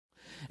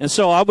And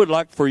so I would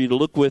like for you to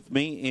look with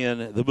me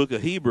in the book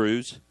of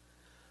Hebrews.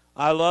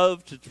 I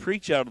love to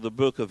preach out of the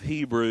book of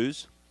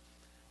Hebrews.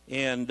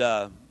 And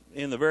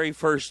in the very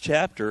first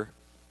chapter,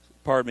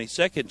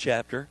 second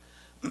chapter,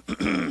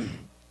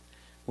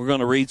 we're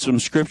going to read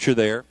some scripture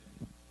there.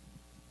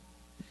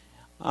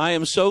 I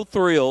am so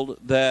thrilled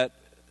that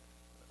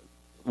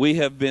we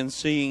have been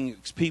seeing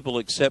people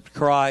accept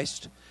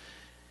Christ,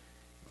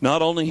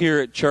 not only here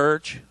at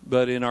church,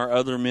 but in our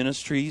other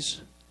ministries.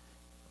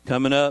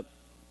 Coming up,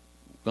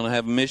 going to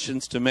have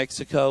missions to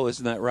Mexico,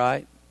 isn't that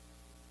right?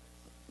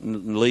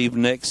 Leave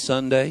next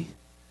Sunday.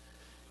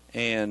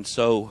 And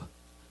so,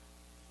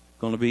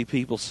 going to be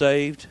people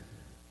saved.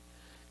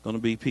 Going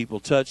to be people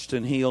touched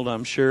and healed,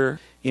 I'm sure.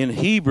 In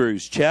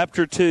Hebrews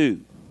chapter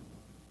 2.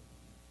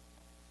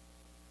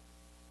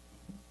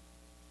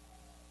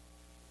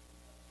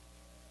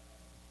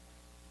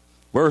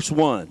 Verse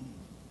 1.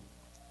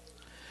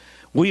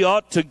 We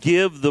ought to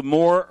give the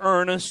more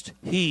earnest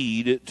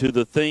heed to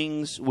the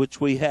things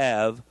which we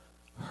have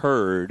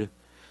heard,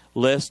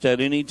 lest at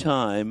any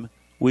time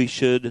we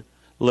should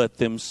let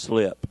them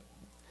slip.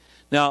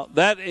 Now,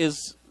 that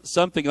is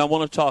something I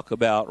want to talk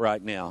about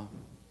right now.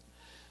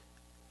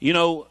 You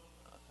know,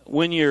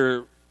 when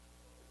you're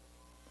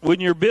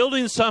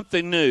building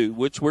something new,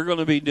 which we're going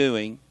to be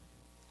doing,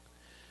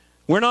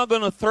 we're not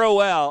going to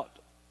throw out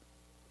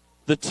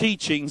the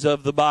teachings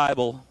of the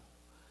Bible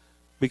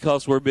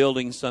because we're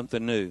building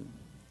something new.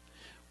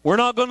 We're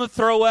not going to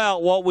throw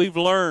out what we've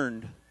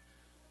learned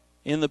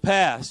in the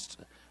past.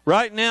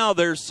 Right now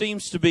there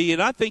seems to be,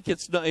 and I think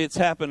it's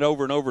happened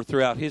over and over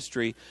throughout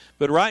history,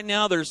 but right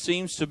now there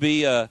seems to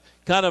be a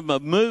kind of a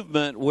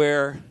movement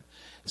where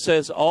it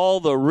says all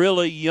the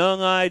really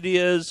young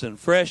ideas and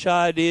fresh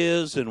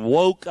ideas and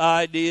woke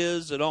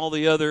ideas and all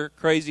the other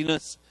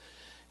craziness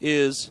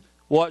is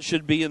what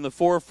should be in the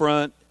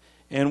forefront,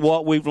 and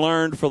what we've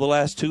learned for the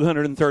last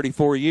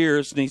 234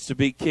 years needs to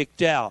be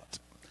kicked out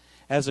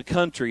as a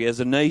country,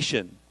 as a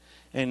nation.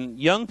 And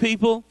young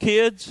people,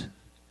 kids,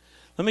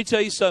 let me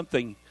tell you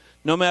something.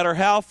 No matter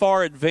how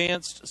far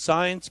advanced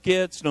science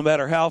gets, no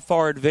matter how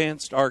far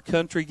advanced our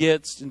country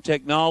gets in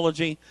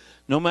technology,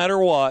 no matter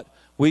what,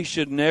 we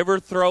should never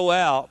throw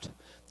out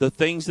the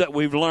things that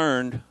we've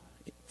learned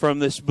from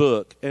this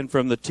book and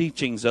from the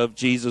teachings of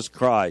Jesus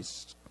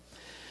Christ.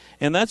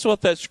 And that's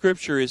what that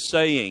scripture is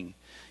saying.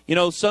 You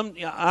know,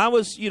 when I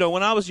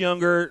was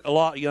younger, a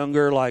lot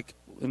younger, like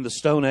in the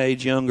Stone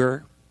Age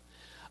younger,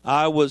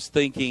 I was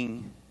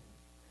thinking,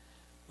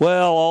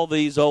 well, all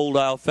these old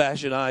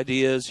old-fashioned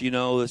ideas,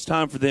 it's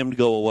time for them to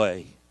go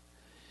away.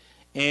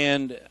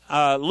 And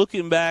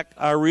looking back,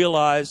 I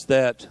realized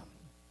that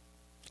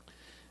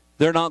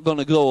they're not going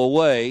to go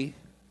away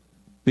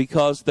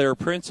because they're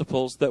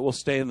principles that will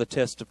stand the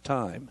test of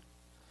time.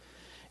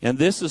 And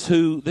this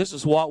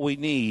is what we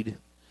need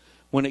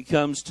when it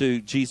comes to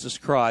Jesus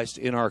Christ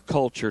in our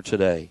culture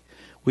today.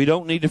 We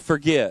don't need to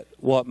forget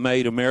what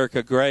made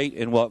America great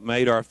and what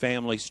made our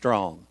family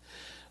strong.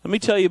 Let me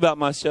tell you about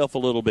myself a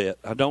little bit.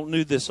 I don't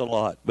do this a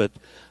lot, but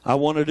I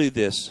want to do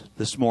this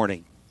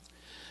morning.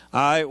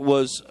 I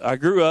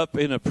grew up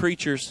in a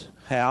preacher's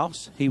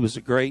house. He was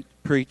a great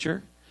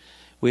preacher.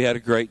 We had a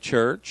great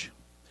church.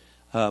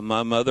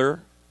 My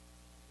mother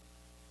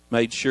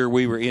made sure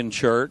we were in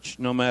church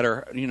no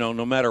matter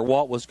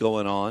what was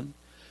going on.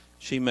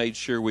 She made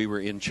sure we were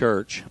in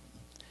church.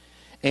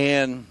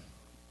 And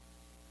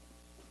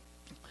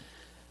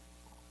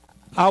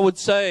I would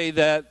say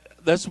that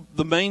that's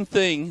the main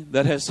thing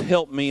that has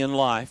helped me in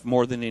life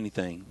more than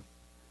anything,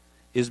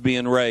 is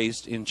being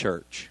raised in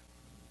church.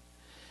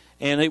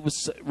 And it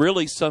was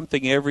really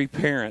something every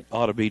parent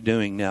ought to be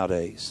doing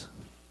nowadays.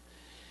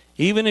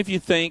 Even if you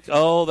think,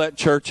 oh, that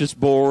church is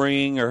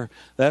boring, or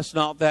that's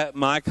not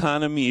my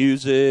kind of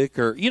music,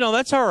 or,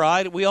 that's all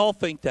right. We all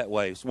think that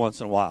way once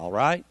in a while,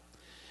 right?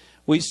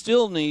 We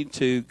still need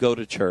to go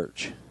to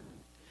church.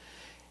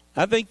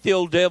 I think the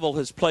old devil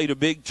has played a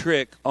big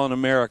trick on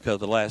America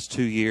the last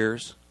 2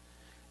 years,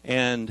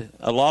 and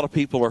a lot of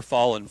people are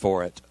falling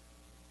for it.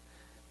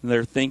 And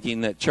they're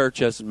thinking that church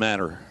doesn't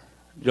matter.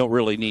 You don't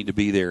really need to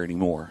be there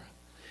anymore.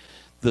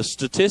 The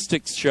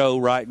statistics show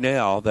right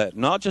now that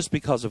not just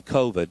because of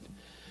COVID,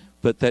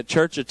 but that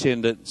church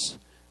attendance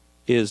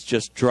is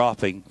just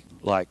dropping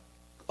like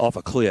off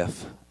a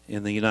cliff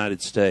in the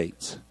United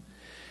States.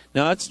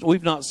 Now,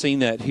 we've not seen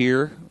that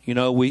here.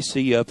 We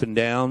see up and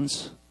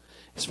downs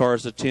as far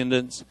as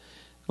attendance.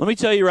 Let me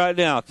tell you right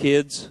now,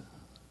 kids,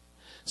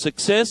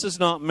 success is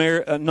not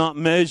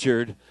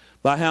measured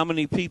by how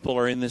many people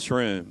are in this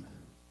room.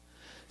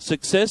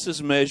 Success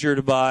is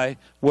measured by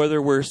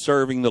whether we're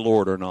serving the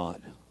Lord or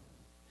not.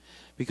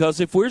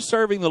 Because if we're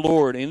serving the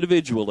Lord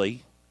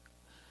individually,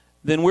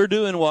 then we're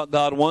doing what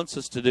God wants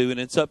us to do, and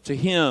it's up to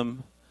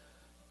Him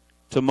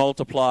to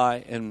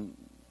multiply and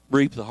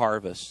reap the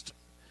harvest.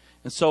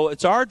 And so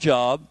it's our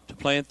job to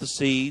plant the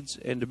seeds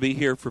and to be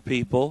here for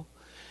people.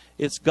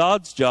 It's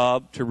God's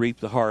job to reap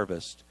the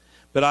harvest.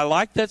 But I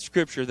like that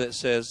scripture that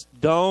says,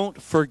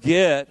 don't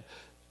forget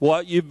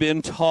what you've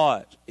been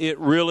taught. It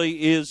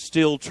really is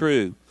still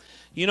true.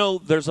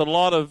 There's a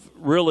lot of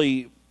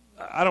really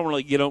I don't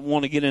really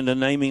want to get into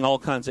naming all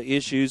kinds of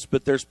issues,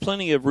 but there's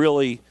plenty of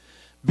really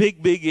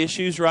big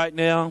issues right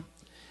now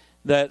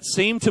that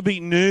seem to be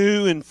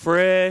new and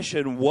fresh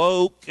and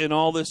woke and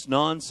all this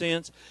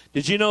nonsense.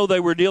 Did you know they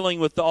were dealing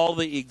with all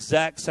the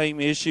exact same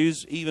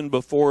issues even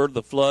before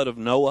the flood of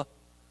Noah?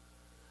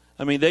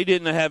 I mean, they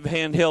didn't have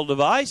handheld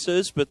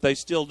devices, but they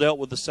still dealt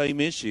with the same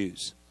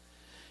issues.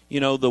 You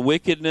know, the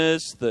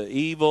wickedness, the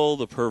evil,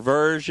 the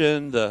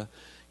perversion, the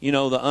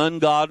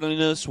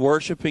ungodliness,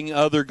 worshiping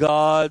other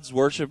gods,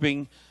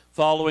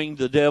 following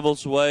the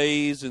devil's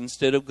ways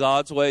instead of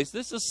God's ways.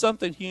 This is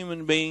something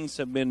human beings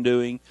have been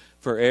doing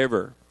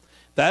forever.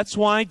 That's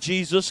why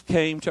Jesus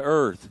came to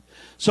earth.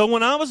 So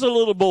when I was a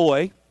little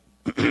boy,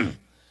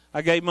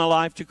 I gave my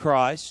life to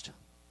Christ.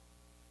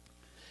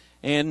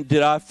 And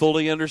did I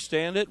fully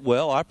understand it?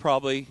 Well, I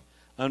probably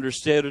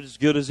understood it as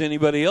good as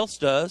anybody else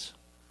does.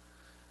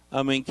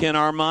 I mean, can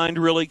our mind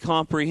really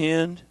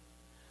comprehend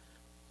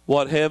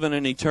what heaven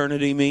and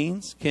eternity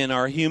means? Can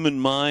our human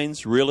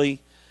minds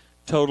really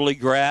totally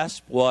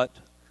grasp what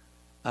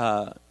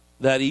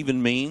that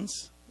even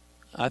means?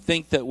 I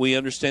think that we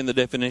understand the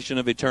definition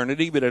of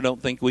eternity, but I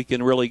don't think we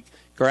can really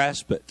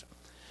grasp it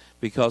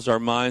because our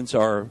minds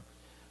are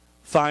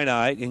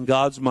finite and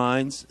God's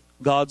mind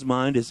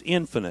is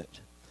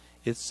infinite.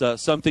 It's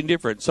something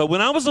different. So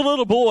when I was a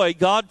little boy,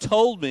 God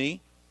told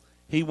me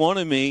He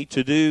wanted me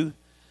to do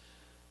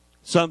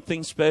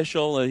something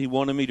special, and He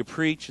wanted me to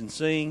preach and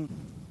sing.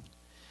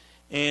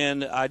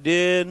 And I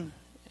did,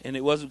 and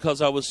it wasn't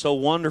because I was so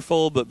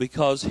wonderful, but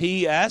because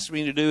He asked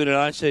me to do it, and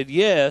I said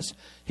yes.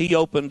 He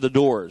opened the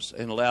doors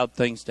and allowed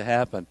things to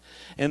happen.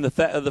 And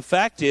the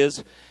fact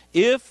is,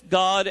 if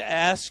God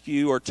asked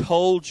you or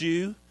told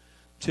you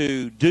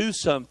to do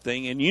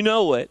something, and you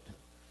know it,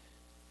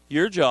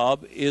 your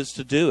job is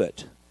to do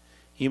it.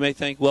 You may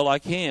think, well, I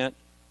can't.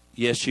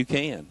 Yes, you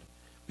can.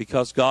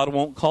 Because God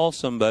won't call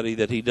somebody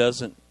that He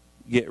doesn't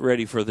get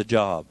ready for the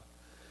job.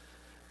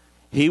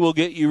 He will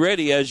get you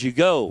ready as you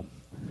go.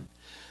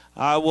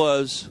 I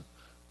was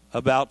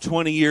about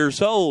 20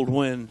 years old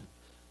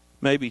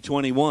maybe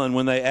 21,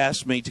 when they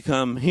asked me to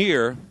come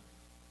here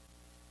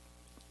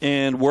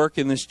and work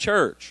in this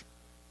church.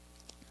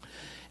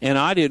 And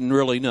I didn't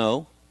really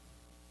know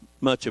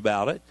much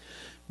about it.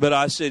 But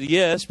I said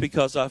yes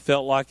because I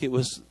felt like it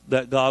was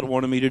that God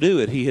wanted me to do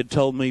it. He had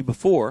told me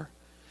before.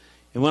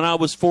 And when I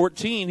was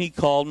 14, He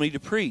called me to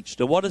preach.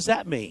 Now, what does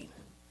that mean?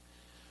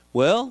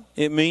 Well,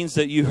 it means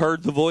that you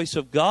heard the voice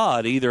of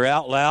God, either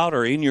out loud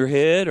or in your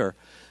head, or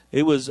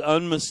it was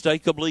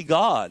unmistakably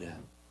God.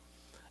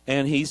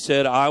 And He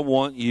said, I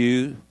want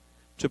you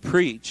to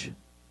preach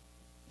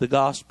the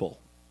gospel.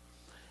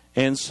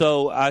 And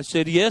so I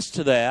said yes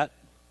to that.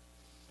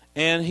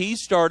 And He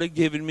started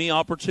giving me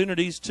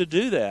opportunities to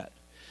do that.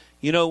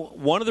 You know,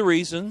 one of the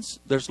reasons,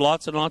 there's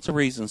lots and lots of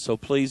reasons, so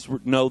please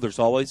know there's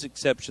always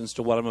exceptions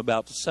to what I'm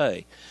about to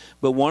say.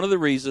 But one of the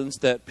reasons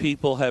that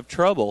people have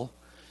trouble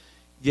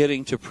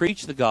getting to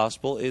preach the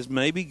gospel is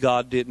maybe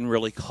God didn't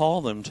really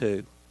call them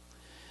to.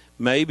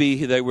 Maybe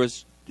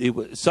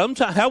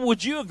sometimes. How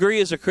would you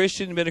agree, as a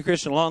Christian, you've been a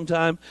Christian a long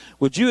time,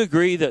 would you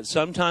agree that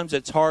sometimes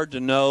it's hard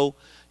to know,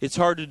 it's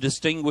hard to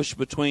distinguish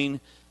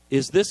between,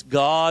 is this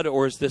God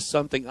or is this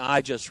something I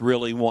just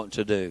really want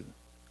to do?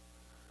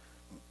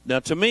 Now,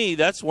 to me,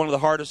 that's one of the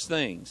hardest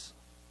things.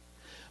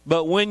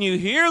 But when you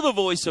hear the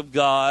voice of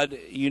God,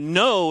 you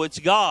know it's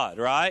God,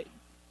 right?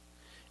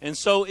 And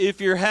so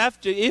if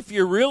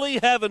you're really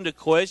having to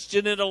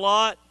question it a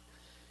lot,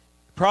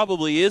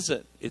 probably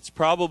isn't. It's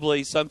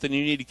probably something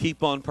you need to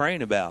keep on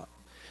praying about.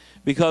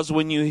 Because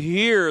when you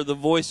hear the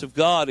voice of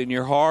God in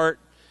your heart,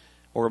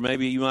 or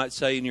maybe you might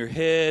say in your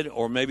head,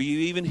 or maybe you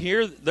even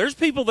hear, there's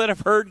people that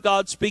have heard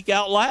God speak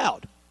out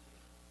loud.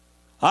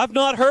 I've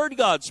not heard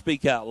God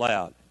speak out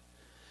loud.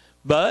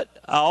 But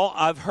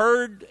I've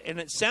heard, and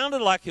it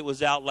sounded like it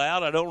was out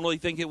loud. I don't really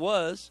think it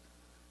was.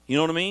 You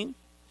know what I mean?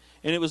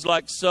 And it was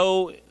like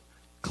so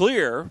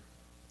clear.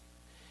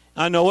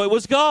 I know it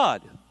was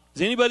God.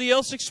 Has anybody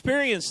else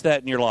experienced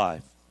that in your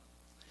life?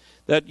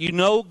 That you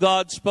know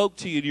God spoke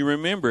to you, do you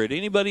remember it?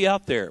 Anybody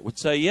out there would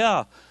say,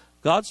 yeah,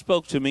 God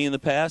spoke to me in the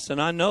past,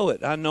 and I know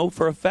it. I know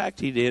for a fact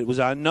He did.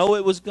 I know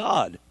it was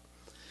God.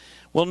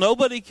 Well,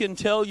 nobody can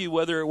tell you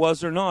whether it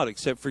was or not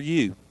except for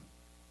you.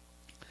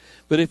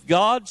 But if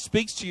God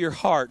speaks to your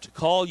heart to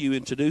call you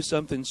and to do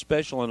something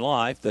special in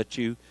life that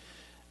you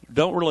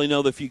don't really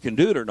know if you can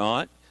do it or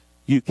not,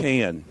 you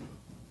can.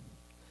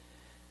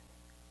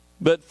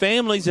 But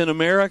families in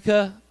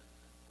America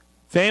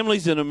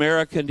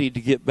need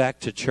to get back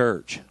to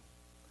church.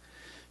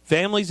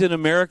 Families in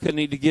America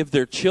need to give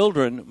their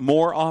children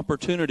more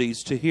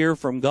opportunities to hear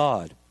from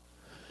God.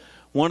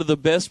 One of the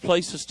best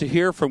places to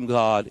hear from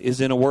God is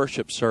in a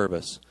worship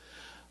service.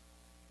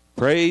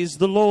 Praise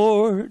the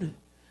Lord,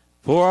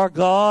 for our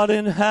God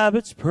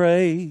inhabits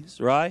praise,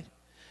 right?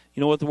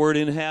 You know what the word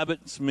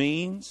inhabits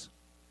means?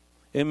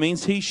 It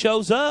means He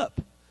shows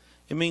up.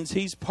 It means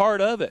He's part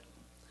of it.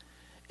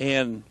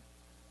 And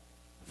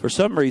for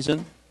some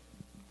reason,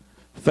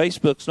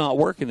 Facebook's not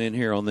working in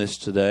here on this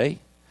today.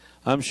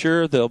 I'm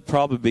sure there'll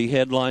probably be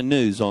headline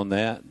news on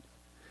that.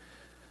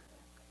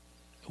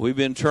 We've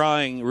been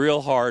trying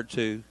real hard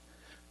to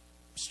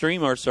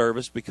stream our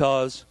service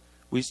because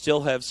we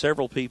still have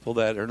several people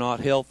that are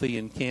not healthy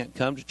and can't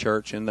come to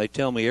church, and they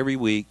tell me every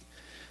week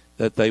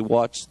that they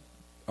watch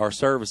our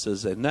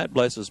services, and that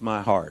blesses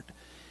my heart.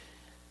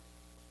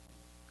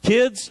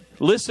 Kids,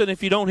 listen,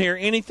 if you don't hear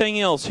anything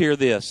else, hear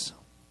this.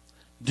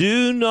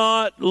 Do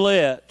not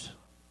let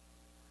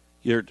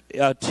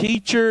a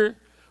teacher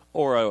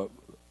or a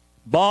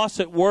boss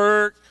at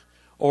work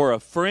or a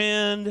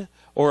friend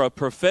or a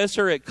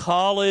professor at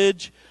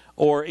college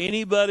or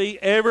anybody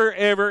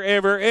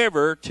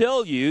ever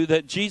tell you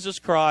that Jesus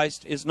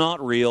Christ is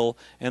not real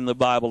and the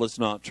Bible is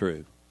not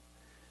true.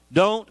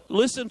 Don't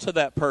listen to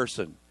that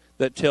person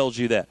that tells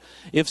you that.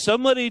 If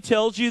somebody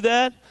tells you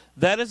that,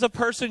 that is a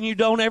person you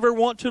don't ever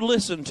want to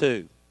listen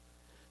to.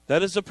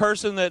 That is a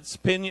person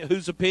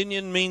whose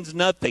opinion means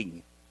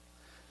nothing.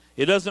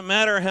 It doesn't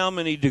matter how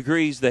many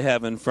degrees they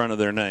have in front of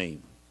their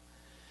name.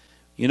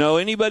 You know,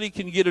 anybody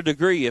can get a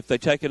degree if they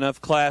take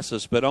enough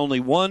classes, but only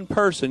one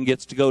person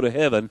gets to go to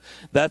heaven.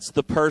 That's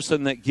the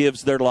person that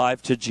gives their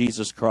life to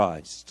Jesus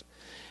Christ.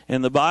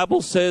 And the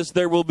Bible says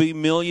there will be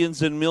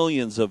millions and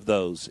millions of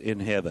those in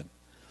heaven.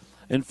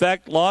 In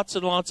fact, lots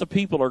and lots of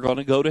people are going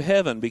to go to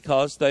heaven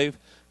because they've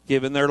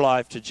given their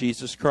life to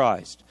Jesus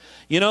Christ.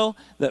 You know,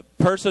 that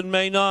person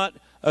may not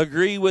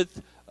agree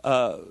with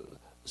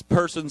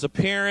person's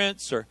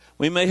appearance, or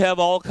we may have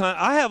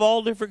I have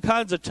all different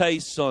kinds of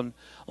tastes on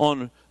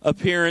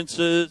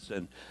appearances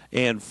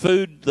and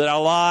food that I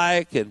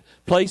like and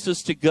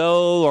places to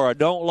go or I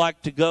don't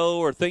like to go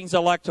or things I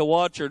like to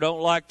watch or don't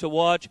like to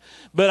watch.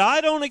 But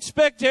I don't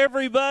expect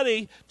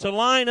everybody to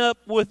line up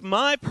with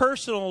my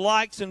personal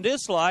likes and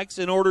dislikes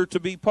in order to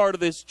be part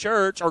of this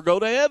church or go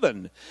to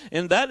heaven.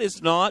 And that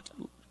is not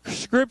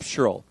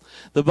scriptural.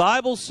 The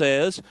Bible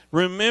says,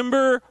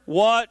 remember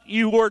what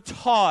you were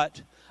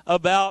taught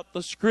about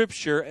the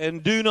Scripture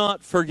and do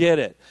not forget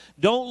it.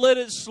 Don't let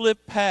it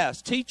slip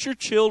past. Teach your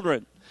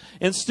children.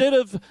 Instead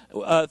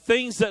of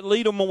things that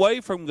lead them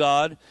away from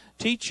God,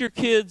 teach your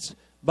kids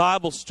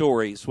Bible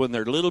stories. When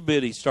they're little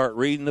bitty, start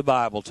reading the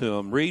Bible to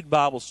them. Read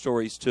Bible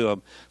stories to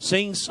them.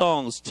 Sing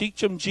songs.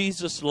 Teach them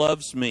Jesus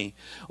loves me.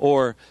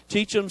 Or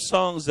teach them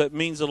songs that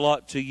means a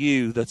lot to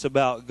you that's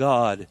about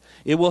God.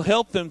 It will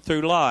help them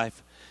through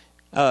life.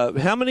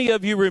 How many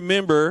of you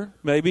remember,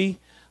 maybe,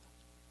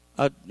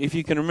 if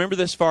you can remember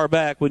this far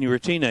back when you were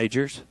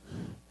teenagers,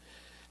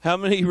 how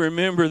many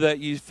remember that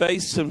you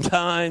faced some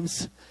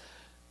times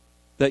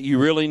that you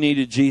really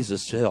needed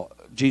Jesus'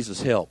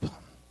 help?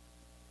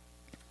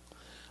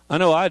 I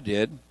know I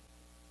did.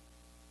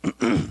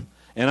 And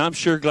I'm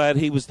sure glad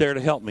he was there to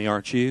help me,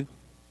 aren't you?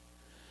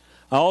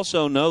 I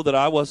also know that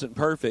I wasn't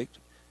perfect.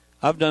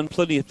 I've done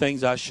plenty of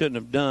things I shouldn't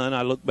have done.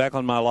 I look back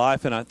on my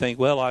life and I think,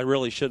 well, I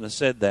really shouldn't have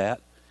said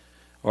that.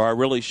 Or I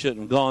really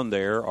shouldn't have gone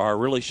there. Or I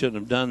really shouldn't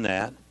have done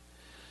that.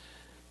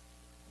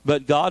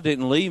 But God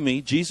didn't leave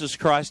me. Jesus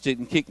Christ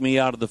didn't kick me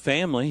out of the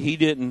family. He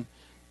didn't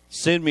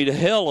send me to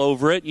hell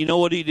over it. You know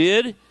what he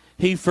did?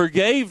 He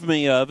forgave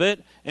me of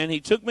it, and he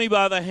took me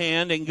by the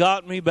hand and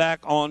got me back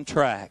on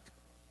track.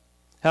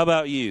 How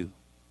about you?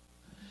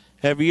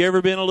 Have you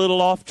ever been a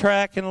little off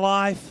track in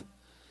life?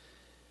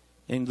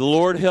 And the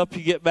Lord helped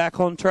you get back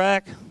on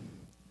track?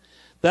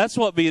 That's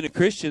what being a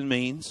Christian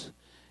means.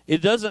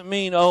 It doesn't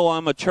mean, oh,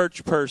 I'm a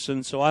church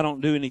person, so I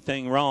don't do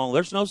anything wrong.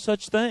 There's no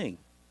such thing.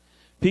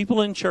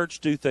 People in church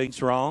do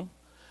things wrong.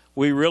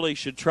 We really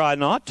should try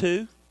not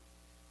to.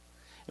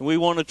 And we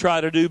want to try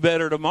to do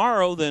better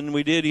tomorrow than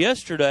we did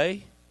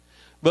yesterday.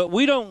 But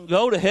we don't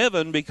go to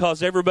heaven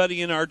because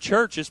everybody in our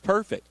church is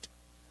perfect.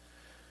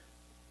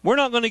 We're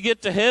not going to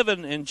get to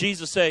heaven and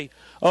Jesus say,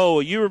 oh,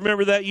 you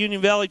remember that Union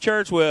Valley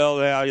Church? Well,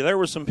 there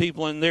were some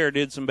people in there who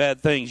did some bad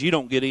things. You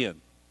don't get in.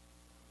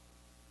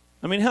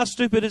 I mean, how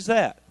stupid is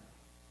that?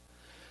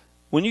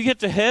 When you get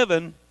to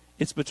heaven,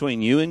 it's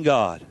between you and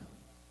God.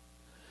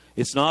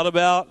 It's not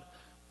about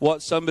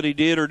what somebody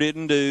did or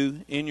didn't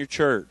do in your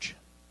church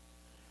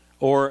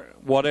or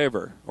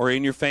whatever, or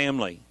in your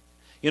family.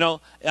 You know,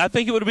 I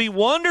think it would be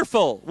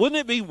wonderful. Wouldn't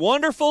it be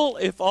wonderful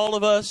if all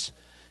of us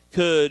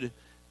could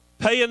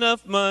pay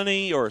enough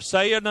money or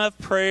say enough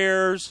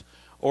prayers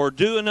or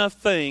do enough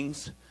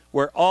things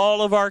where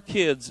all of our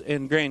kids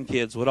and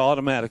grandkids would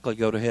automatically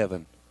go to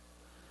heaven?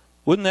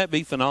 Wouldn't that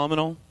be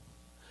phenomenal?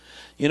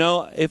 You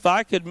know, if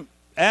I could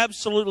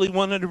absolutely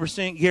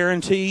 100%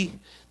 guarantee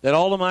that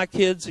all of my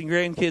kids and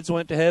grandkids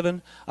went to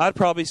heaven, I'd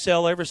probably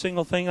sell every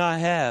single thing I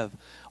have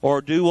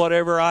or do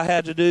whatever I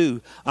had to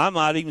do. I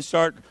might even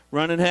start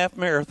running half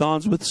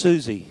marathons with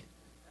Susie.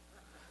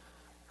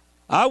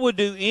 I would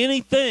do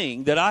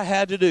anything that I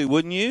had to do,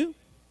 wouldn't you?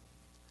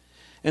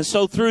 And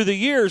so through the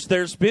years,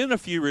 there's been a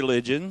few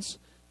religions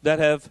that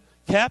have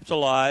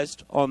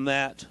capitalized on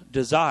that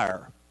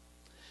desire.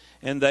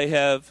 And they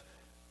have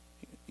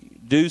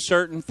do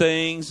certain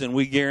things, and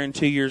we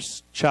guarantee your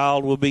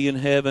child will be in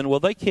heaven.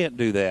 Well, they can't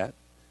do that.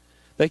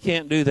 They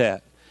can't do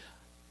that.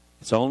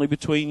 It's only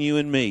between you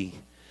and me.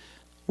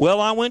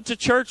 Well, I went to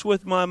church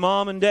with my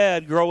mom and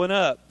dad growing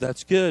up.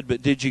 That's good,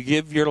 but did you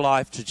give your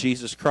life to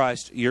Jesus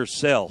Christ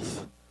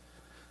yourself?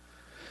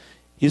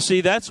 You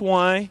see, that's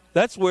where,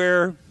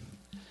 of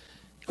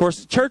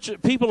course, church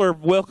people are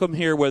welcome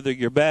here whether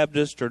you're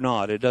Baptist or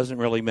not. It doesn't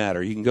really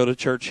matter. You can go to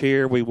church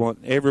here. We want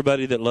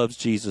everybody that loves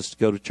Jesus to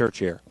go to church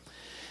here.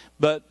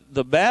 But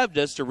the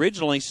Baptists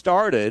originally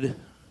started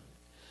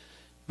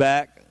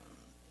back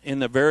in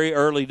the very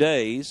early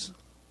days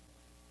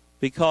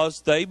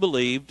because they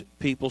believed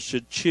people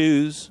should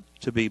choose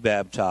to be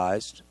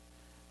baptized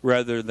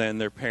rather than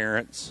their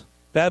parents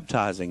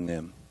baptizing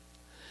them.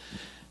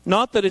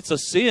 Not that it's a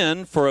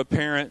sin for a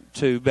parent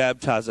to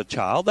baptize a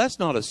child. That's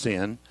not a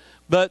sin.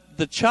 But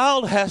the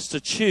child has to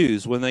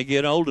choose when they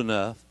get old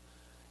enough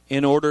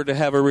in order to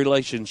have a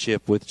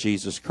relationship with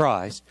Jesus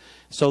Christ.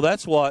 So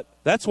that's why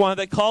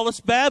they call us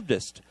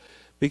Baptist,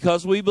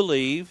 because we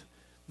believe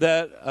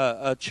that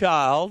a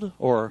child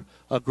or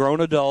a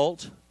grown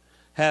adult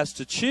has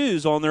to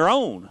choose on their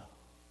own.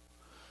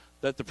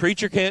 That the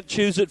preacher can't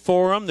choose it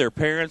for them, their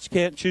parents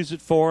can't choose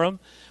it for them,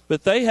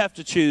 but they have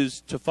to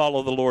choose to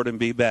follow the Lord and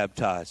be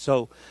baptized.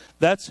 So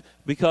that's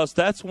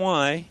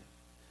why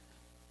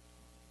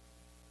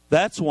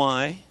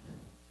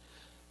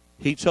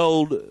he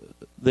told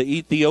the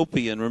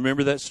Ethiopian,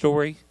 remember that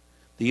story?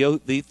 The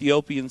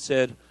Ethiopian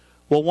said,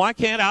 well, why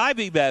can't I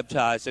be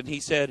baptized? And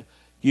he said,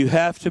 you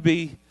have to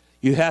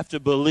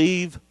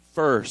believe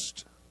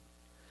first.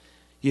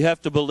 You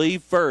have to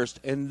believe first,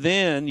 and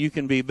then you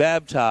can be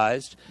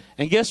baptized.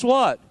 And guess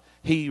what?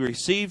 He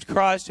received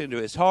Christ into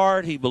his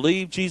heart. He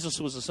believed Jesus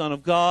was the Son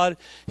of God.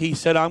 He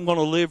said, I'm going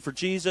to live for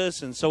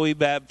Jesus, and so he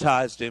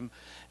baptized him.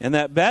 And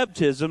that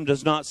baptism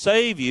does not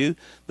save you.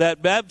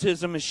 That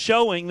baptism is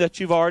showing that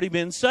you've already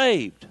been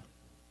saved.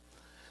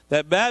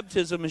 That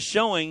baptism is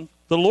showing,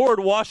 the Lord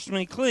washed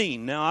me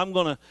clean. Now I'm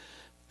going to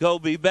go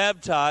be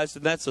baptized,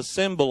 and that's a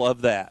symbol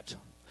of that.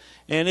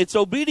 And it's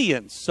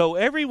obedience. So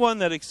everyone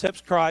that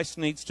accepts Christ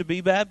needs to be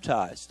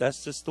baptized.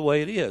 That's just the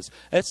way it is.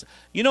 It's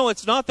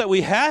not that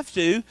we have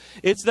to,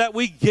 it's that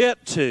we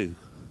get to.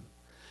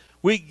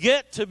 We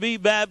get to be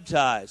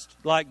baptized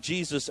like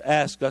Jesus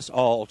asked us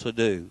all to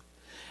do.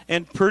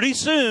 And pretty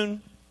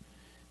soon,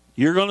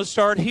 you're going to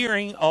start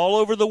hearing all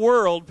over the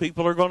world,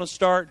 people are going to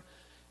start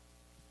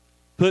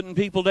putting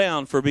people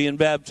down for being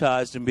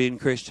baptized and being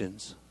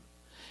Christians.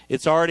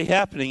 It's already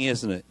happening,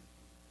 isn't it?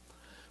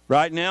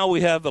 Right now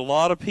we have a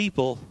lot of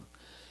people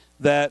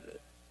that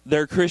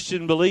their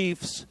Christian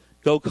beliefs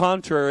go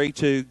contrary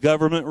to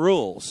government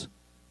rules.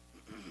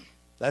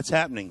 That's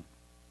happening.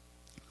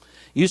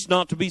 Used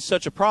not to be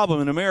such a problem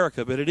in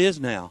America, but it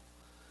is now.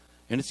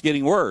 And it's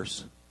getting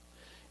worse.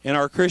 And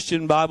our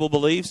Christian Bible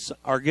beliefs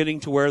are getting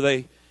to where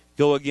they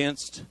go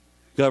against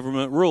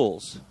government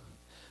rules.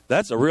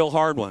 That's a real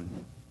hard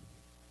one.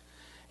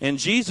 And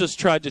Jesus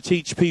tried to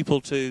teach people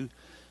to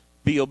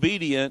be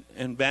obedient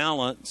and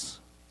balance.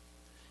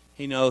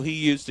 You know, he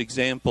used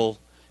example,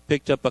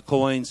 picked up a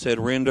coin, said,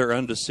 render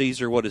unto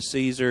Caesar what is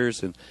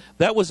Caesar's. And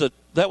that was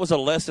a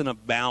lesson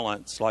of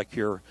balance, like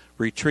your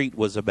retreat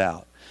was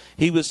about.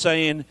 He was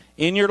saying,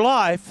 in your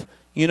life,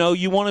 you know,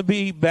 you want to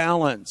be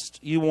balanced.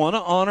 You want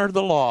to honor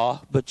the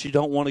law, but you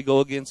don't want to go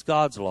against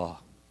God's law.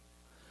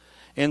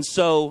 And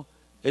so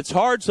it's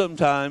hard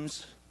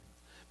sometimes,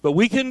 but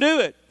we can do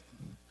it.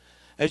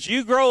 As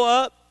you grow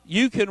up,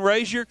 you can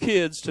raise your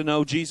kids to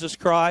know Jesus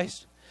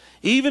Christ.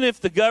 Even if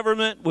the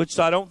government, which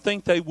I don't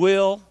think they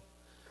will,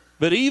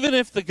 but even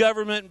if the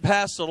government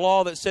passed a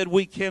law that said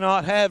we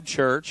cannot have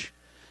church,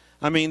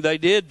 I mean, they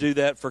did do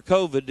that for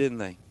COVID, didn't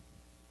they?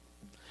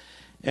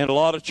 And a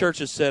lot of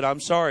churches said, I'm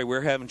sorry,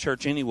 we're having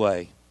church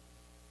anyway.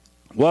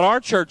 What our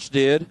church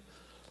did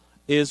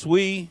is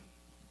we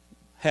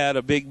had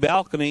a big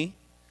balcony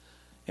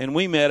and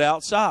we met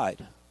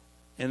outside.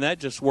 And that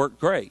just worked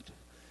great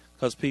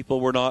because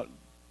people were not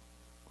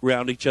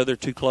around each other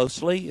too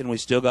closely and we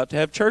still got to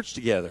have church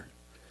together.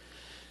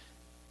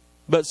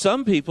 But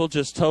some people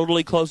just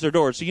totally close their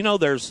doors. You know,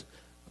 there's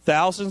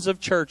thousands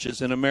of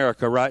churches in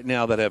America right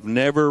now that have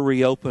never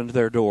reopened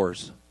their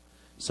doors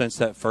since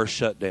that first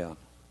shutdown.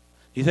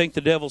 Do you think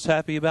the devil's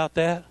happy about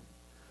that?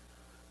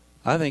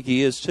 I think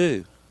he is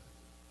too.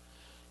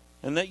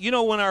 And that, you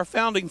know, when our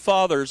founding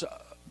fathers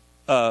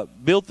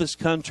built this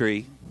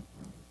country,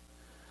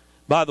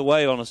 by the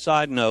way, on a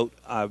side note,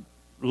 a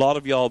lot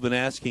of y'all have been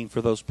asking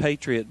for those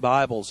Patriot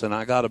Bibles, and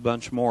I got a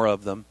bunch more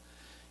of them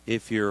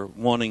if you're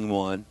wanting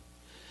one.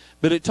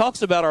 But it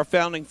talks about our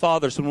founding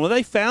fathers. And when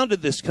they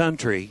founded this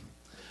country,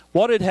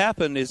 what had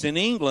happened is in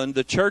England,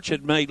 the church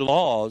had made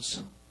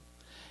laws,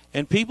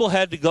 and people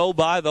had to go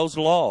by those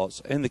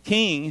laws. And the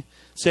king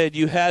said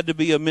you had to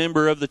be a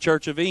member of the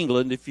Church of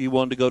England if you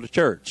wanted to go to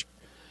church.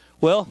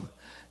 Well,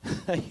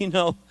 you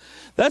know,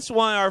 that's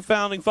why our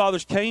founding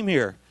fathers came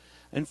here.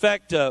 In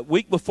fact,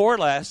 week before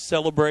last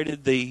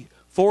celebrated the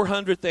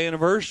 400th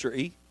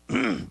anniversary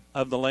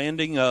of the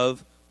landing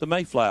of the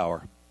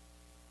Mayflower.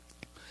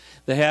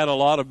 They had a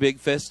lot of big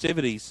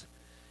festivities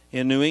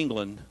in New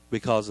England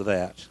because of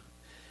that.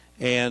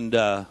 And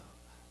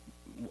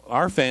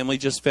our family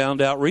just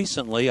found out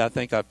recently, I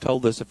think I've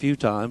told this a few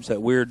times,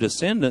 that we're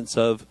descendants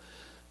of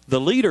the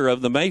leader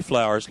of the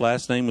Mayflowers.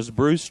 Last name was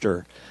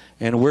Brewster,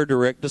 and we're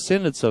direct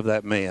descendants of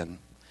that man.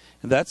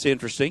 And that's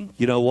interesting.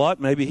 You know what?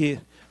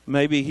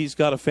 Maybe he's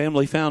got a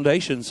family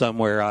foundation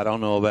somewhere I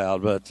don't know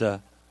about.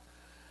 But,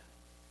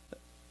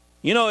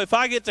 you know, if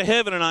I get to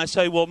heaven and I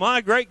say, well,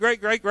 my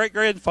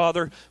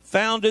great-great-great-great-grandfather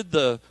founded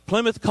the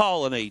Plymouth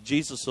Colony,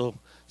 Jesus will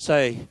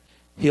say,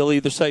 he'll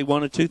either say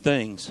one of two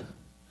things.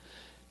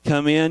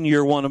 Come in,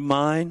 you're one of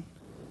mine,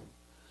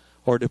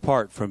 or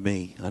depart from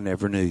me, I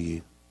never knew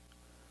you.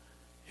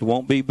 It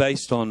won't be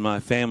based on my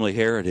family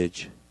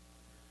heritage.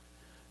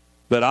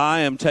 But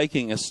I am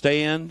taking a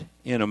stand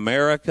in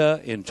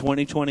America in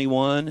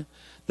 2021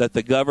 that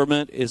the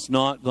government is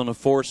not going to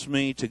force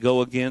me to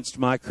go against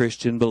my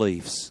Christian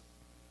beliefs.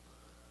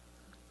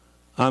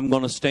 I'm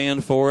going to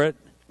stand for it.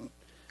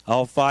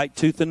 I'll fight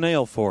tooth and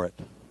nail for it.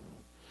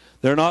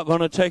 They're not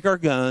going to take our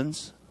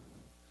guns.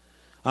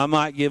 I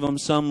might give them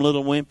some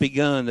little wimpy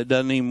gun that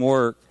doesn't even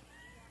work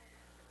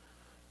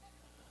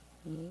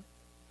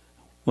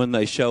when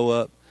they show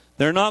up.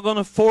 They're not going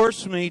to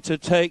force me to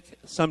take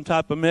some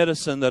type of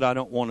medicine that I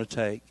don't want to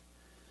take.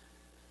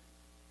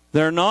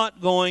 They're not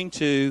going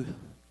to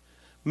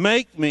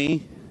make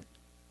me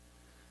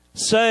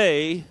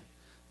say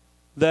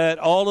that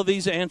all of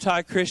these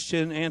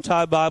anti-Christian,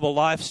 anti-Bible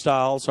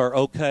lifestyles are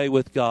okay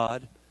with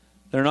God.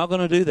 They're not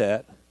going to do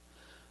that.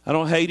 I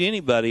don't hate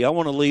anybody. I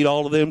want to lead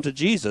all of them to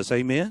Jesus.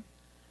 Amen?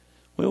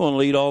 We want to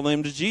lead all of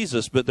them to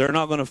Jesus, but they're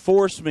not going to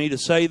force me to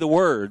say the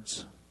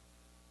words.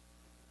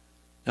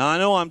 Now, I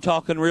know I'm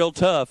talking real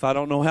tough. I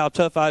don't know how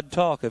tough I'd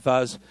talk if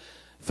I was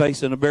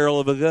facing a barrel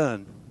of a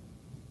gun.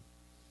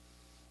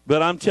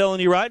 But I'm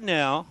telling you right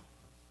now,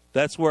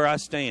 that's where I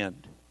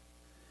stand.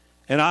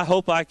 And I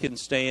hope I can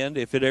stand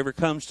if it ever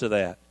comes to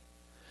that.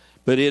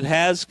 But it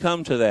has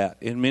come to that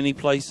in many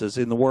places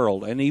in the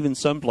world, and even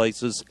some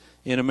places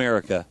in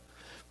America.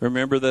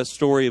 Remember the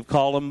story of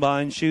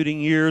Columbine shooting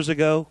years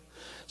ago?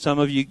 Some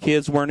of you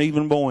kids weren't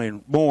even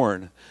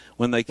born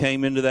when they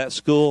came into that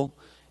school.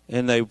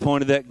 And they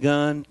pointed that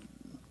gun,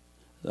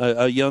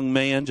 a young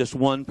man, just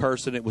one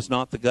person. It was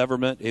not the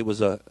government. It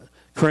was a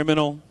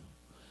criminal.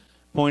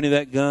 Pointed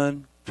that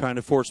gun, trying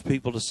to force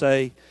people to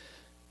say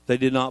they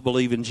did not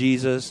believe in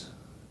Jesus.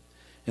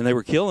 And they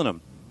were killing them.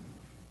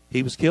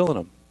 He was killing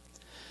them.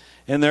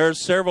 And there are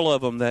several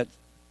of them that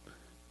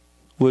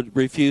would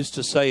refuse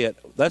to say it.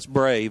 That's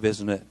brave,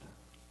 isn't it?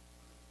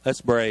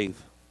 That's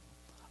brave.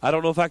 I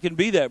don't know if I can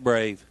be that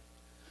brave.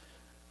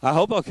 I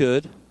hope I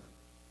could.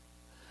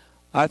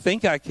 I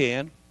think I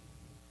can.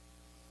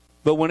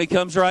 But when it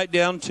comes right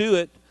down to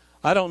it,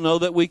 I don't know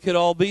that we could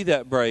all be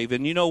that brave.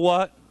 And you know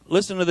what?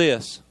 Listen to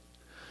this.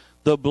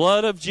 The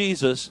blood of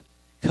Jesus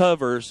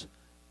covers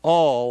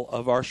all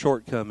of our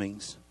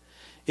shortcomings.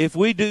 If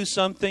we do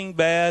something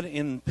bad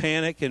in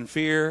panic and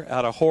fear,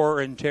 out of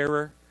horror and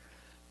terror,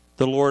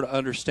 the Lord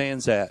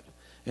understands that.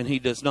 And He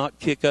does not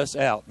kick us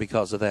out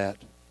because of that.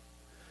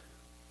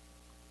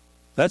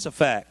 That's a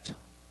fact.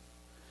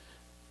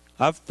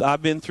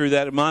 I've been through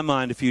that in my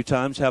mind a few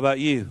times. How about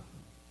you?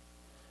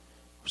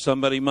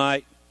 Somebody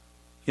might,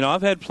 you know,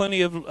 I've had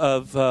plenty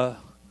of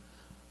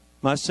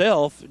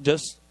myself,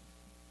 just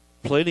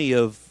plenty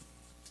of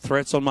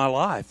threats on my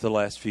life the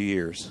last few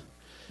years.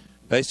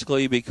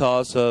 Basically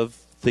because of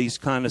these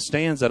kind of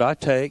stands that I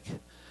take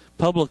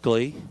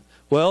publicly.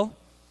 Well,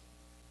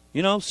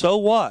 you know, so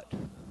what?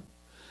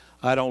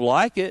 I don't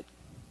like it.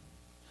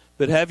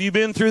 But have you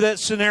been through that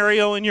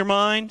scenario in your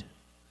mind?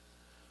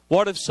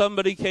 What if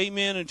somebody came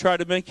in and tried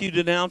to make you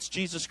denounce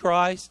Jesus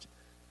Christ?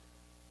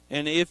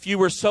 And if you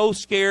were so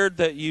scared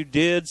that you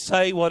did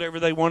say whatever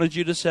they wanted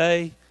you to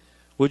say,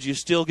 would you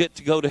still get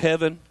to go to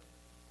heaven?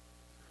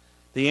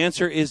 The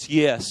answer is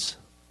yes.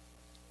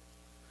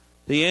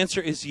 The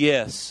answer is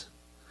yes.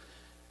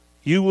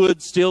 You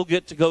would still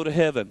get to go to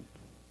heaven.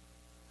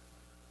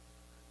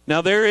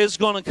 Now, there is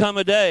going to come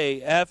a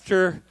day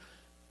after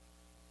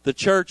the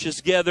church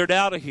is gathered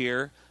out of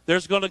here.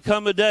 There's going to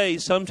come a day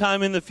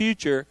sometime in the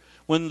future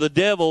when the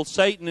devil,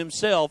 Satan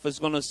himself, is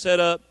going to set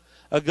up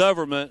a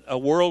government, a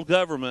world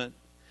government,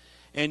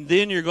 and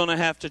then you're going to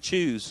have to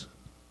choose.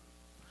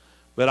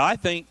 But I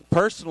think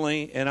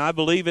personally, and I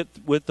believe it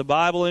with the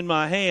Bible in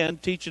my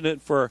hand, teaching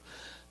it for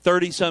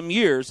 30-some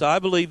years, I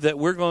believe that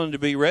we're going to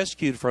be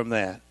rescued from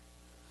that.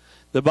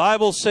 The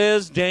Bible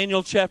says,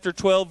 Daniel chapter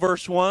 12,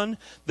 verse 1,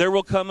 there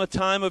will come a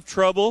time of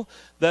trouble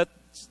that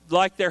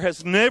like there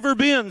has never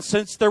been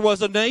since there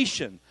was a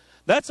nation.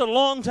 That's a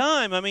long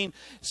time. I mean,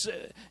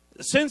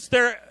 since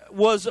there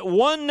was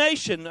one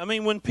nation, I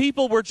mean, when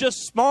people were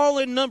just small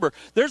in number,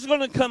 there's going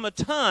to come a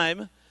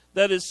time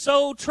that is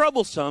so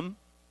troublesome,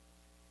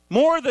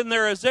 more than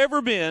there has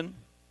ever been.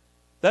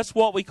 That's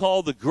what we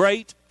call the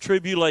Great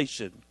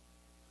Tribulation.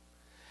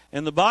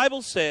 And the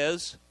Bible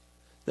says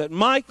that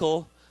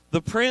Michael,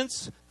 the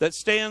prince that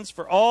stands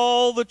for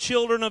all the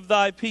children of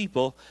thy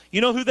people,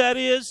 you know who that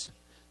is?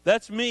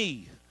 That's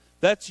me.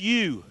 That's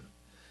you.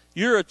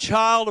 You're a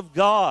child of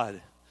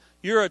God.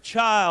 You're a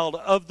child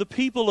of the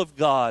people of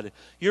God.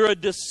 You're a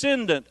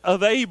descendant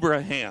of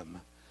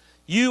Abraham.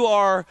 You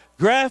are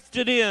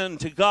grafted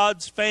into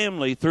God's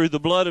family through the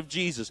blood of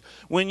Jesus.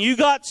 When you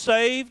got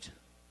saved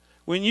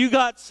and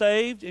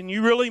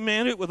you really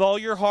meant it with all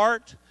your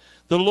heart,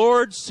 the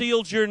Lord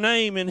sealed your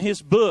name in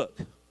His book.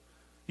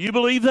 You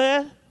believe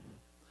that?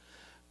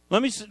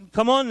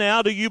 Come on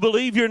now. Do you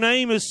believe your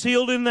name is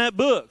sealed in that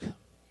book?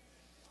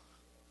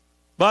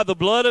 By the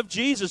blood of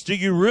Jesus. Do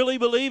you really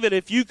believe it?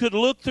 If you could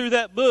look through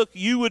that book,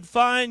 you would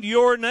find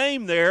your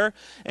name there,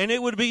 and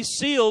it would be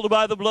sealed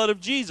by the blood of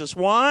Jesus.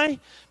 Why?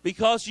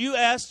 Because you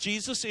asked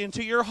Jesus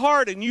into your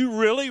heart, and you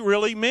really,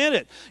 really meant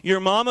it. Your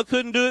mama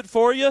couldn't do it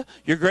for you.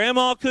 Your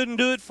grandma couldn't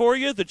do it for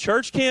you. The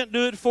church can't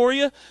do it for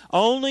you.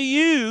 Only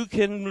you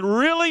can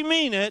really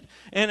mean it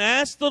and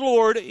ask the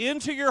Lord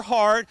into your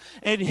heart,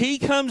 and He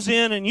comes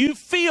in, and you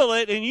feel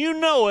it, and you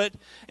know it,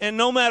 and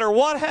no matter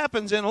what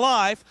happens in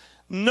life,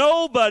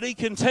 nobody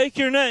can take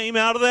your name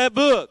out of that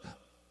book.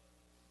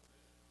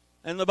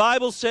 And the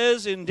Bible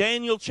says in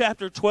Daniel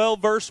chapter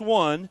 12, verse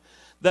 1,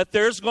 that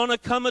there's going to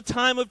come a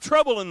time of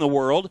trouble in the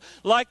world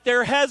like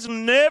there has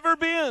never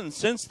been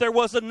since there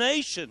was a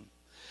nation.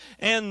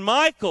 And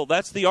Michael,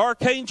 that's the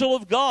archangel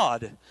of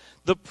God,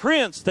 the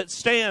prince that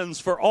stands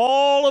for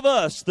all of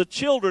us, the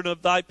children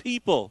of thy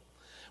people,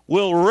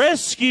 will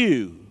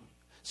rescue.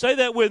 Say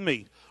that with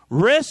me.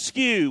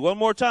 Rescue. One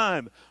more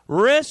time.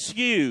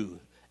 Rescue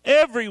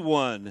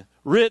everyone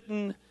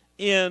written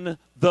in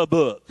the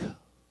book.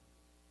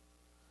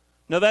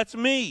 Now that's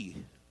me.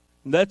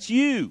 That's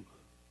you.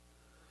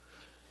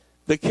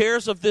 The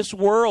cares of this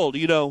world,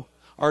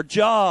 our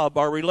job,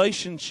 our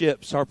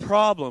relationships, our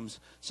problems,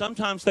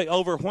 sometimes they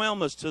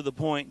overwhelm us to the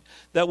point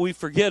that we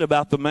forget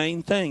about the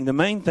main thing. The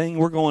main thing,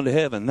 we're going to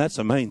heaven. That's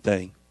the main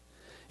thing.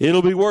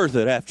 It'll be worth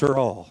it after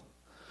all.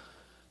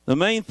 The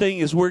main thing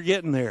is we're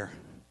getting there.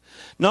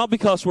 Not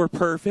because we're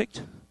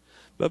perfect,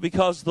 but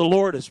because the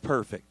Lord is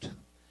perfect,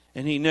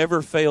 and He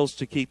never fails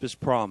to keep His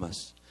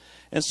promise.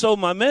 And so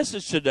my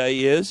message today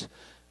is,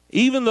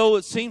 even though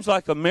it seems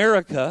like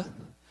America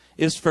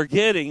is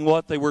forgetting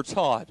what they were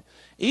taught,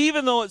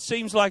 even though it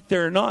seems like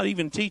they're not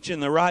even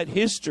teaching the right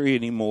history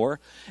anymore,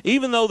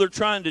 even though they're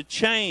trying to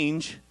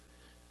change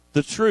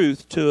the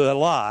truth to a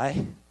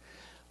lie,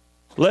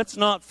 let's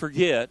not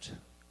forget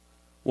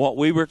what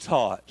we were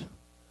taught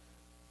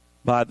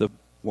by the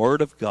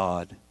Word of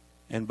God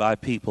and by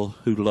people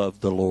who love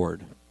the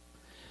Lord.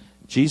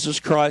 Jesus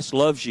Christ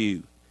loves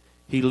you.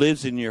 He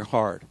lives in your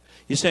heart.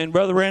 You're saying,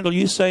 Brother Randall,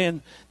 you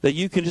saying that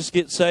you can just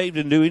get saved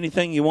and do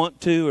anything you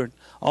want to or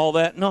all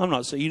that? No, I'm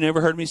not saying. You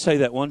never heard me say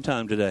that one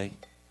time today.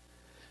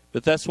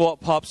 But that's what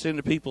pops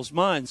into people's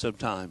minds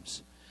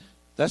sometimes.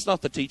 That's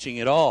not the teaching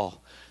at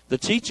all. The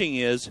teaching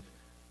is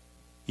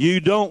you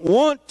don't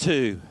want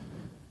to.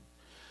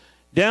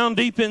 Down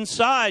deep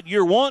inside,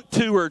 your want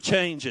to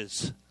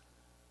changes.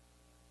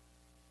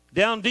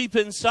 Down deep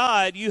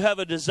inside, you have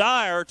a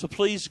desire to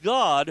please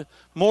God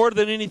more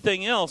than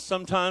anything else.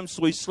 Sometimes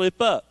we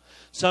slip up.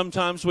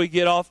 Sometimes we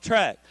get off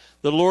track.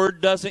 The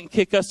Lord doesn't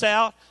kick us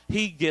out.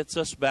 He gets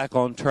us back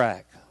on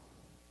track.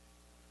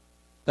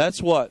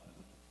 That's what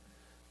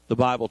the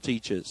Bible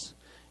teaches.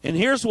 And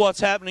here's what's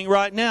happening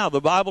right now. The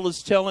Bible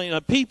is telling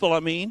people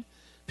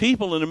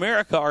in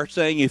America are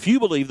saying, if you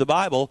believe the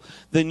Bible,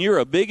 then you're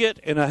a bigot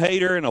and a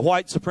hater and a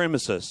white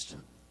supremacist.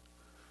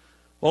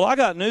 Well, I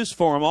got news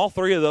for them. All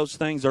three of those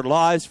things are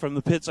lies from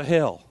the pits of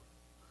hell.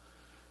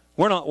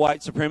 We're not white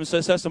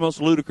supremacists. That's the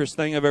most ludicrous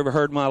thing I've ever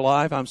heard in my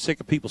life. I'm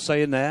sick of people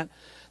saying that.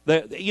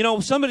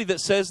 Somebody that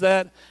says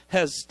that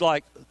has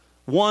like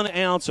 1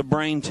 ounce of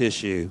brain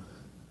tissue.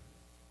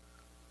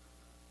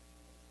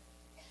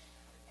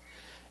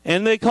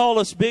 And they call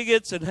us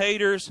bigots and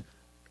haters.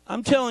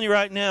 I'm telling you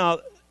right now,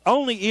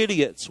 only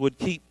idiots would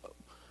keep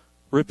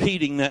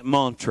repeating that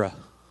mantra.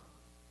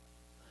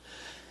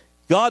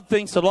 God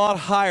thinks a lot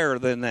higher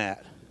than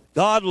that.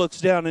 God looks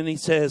down and He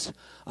says,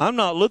 I'm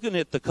not looking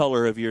at the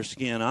color of your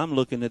skin. I'm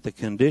looking at the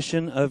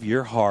condition of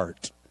your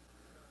heart.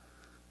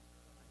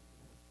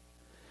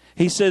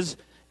 He says,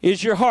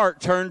 is your heart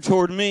turned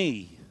toward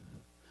me?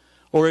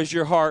 Or is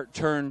your heart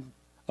turned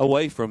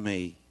away from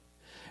me?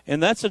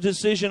 And that's a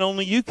decision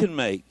only you can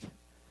make.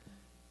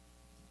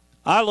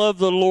 I love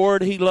the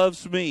Lord. He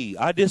loves me.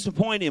 I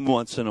disappoint Him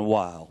once in a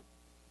while.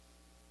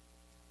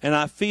 And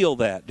I feel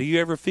that. Do you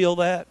ever feel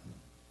that?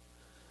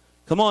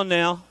 Come on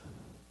now.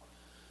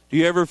 Do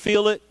you ever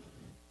feel it?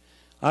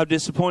 I've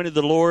disappointed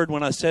the Lord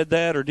when I said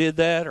that or did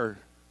that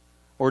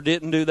or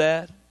didn't do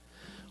that.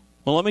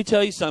 Well, let me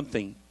tell you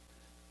something.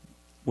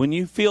 When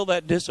you feel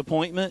that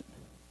disappointment,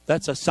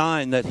 that's a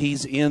sign that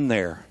He's in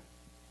there.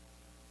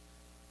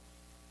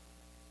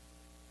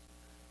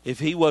 If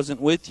He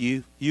wasn't with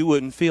you, you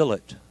wouldn't feel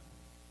it.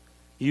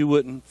 You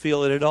wouldn't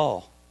feel it at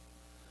all.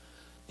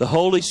 The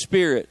Holy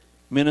Spirit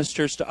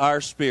ministers to our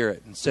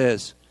spirit and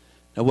says,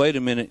 now wait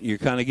a minute, you're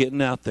kind of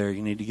getting out there.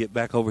 You need to get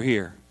back over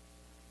here.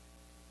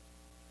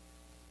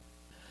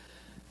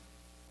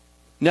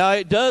 Now,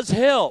 it does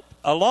help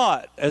a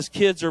lot as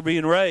kids are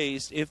being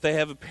raised if they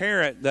have a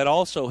parent that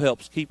also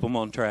helps keep them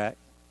on track.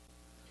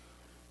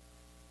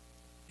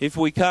 if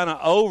we kind of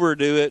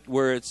overdo it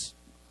where it's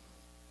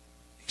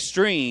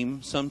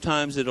extreme,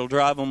 sometimes it'll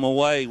drive them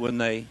away when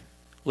they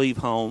leave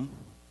home.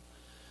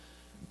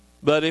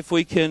 But if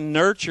we can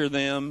nurture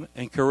them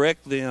and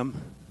correct them,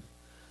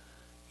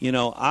 you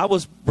know, I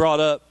was brought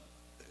up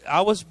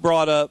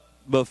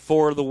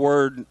before the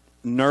word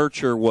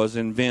nurture was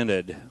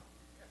invented.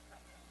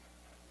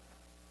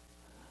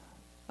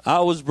 I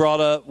was brought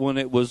up when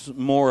it was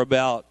more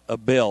about a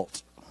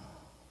belt.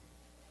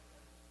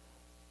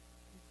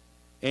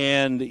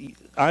 And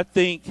I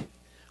think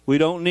we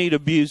don't need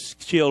abused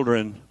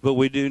children, but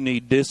we do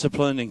need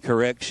discipline and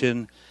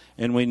correction,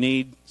 and we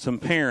need some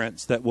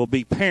parents that will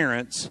be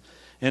parents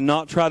and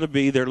not try to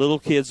be their little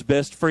kids'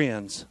 best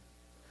friends.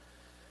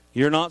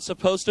 You're not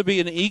supposed to be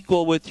an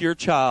equal with your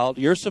child.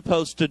 You're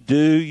supposed to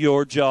do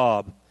your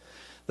job.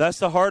 That's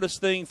the hardest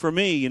thing for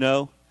me, you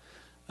know,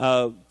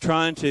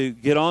 trying to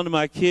get on to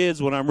my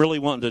kids when I'm really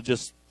wanting to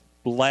just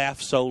laugh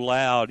so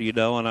loud, you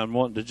know, and I'm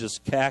wanting to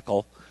just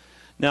cackle.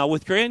 Now,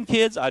 with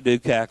grandkids, I do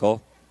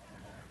cackle.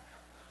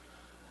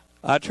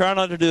 I try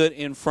not to do it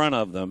in front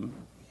of them.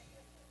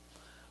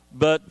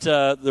 But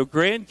the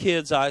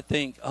grandkids, I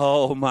think,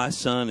 oh, my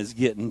son is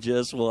getting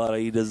just what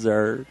he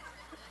deserved.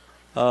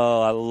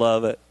 Oh, I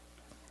love it.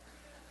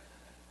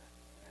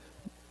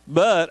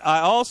 But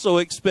I also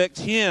expect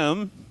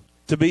him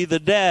to be the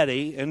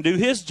daddy and do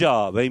his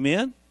job.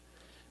 Amen?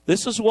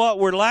 This is what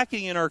we're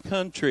lacking in our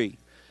country.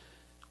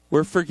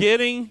 We're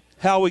forgetting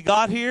how we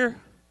got here,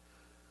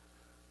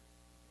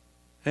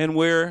 and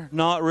we're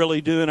not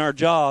really doing our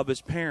job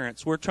as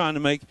parents. We're trying to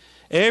make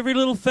every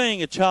little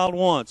thing a child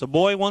wants. A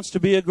boy wants to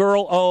be a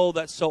girl. Oh,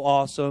 that's so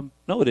awesome.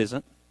 No, it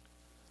isn't.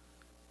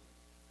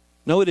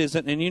 No, it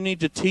isn't. And you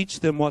need to teach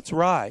them what's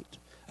right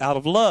out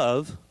of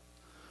love,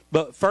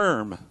 but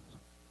firm.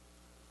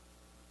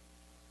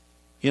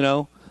 You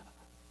know,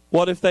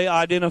 what if they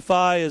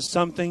identify as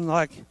something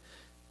like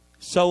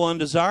so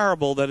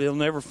undesirable that it'll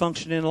never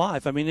function in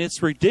life? I mean,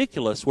 it's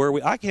ridiculous.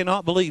 I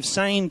cannot believe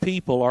sane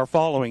people are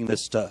following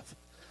this stuff.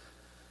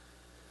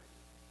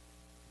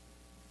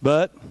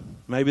 But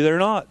maybe they're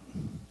not.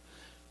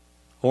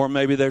 Or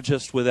maybe they're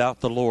just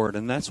without the Lord.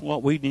 And that's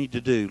what we need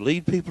to do.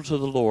 Lead people to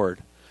the Lord.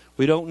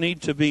 We don't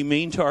need to be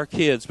mean to our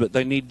kids, but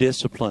they need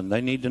discipline.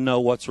 They need to know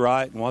what's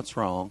right and what's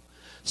wrong.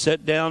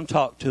 Sit down,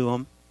 talk to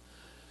them.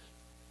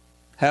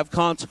 Have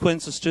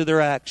consequences to their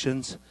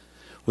actions.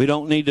 We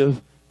don't need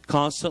to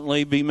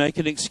constantly be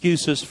making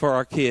excuses for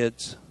our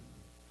kids.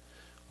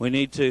 We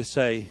need to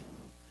say,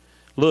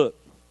 look,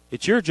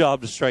 it's your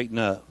job to straighten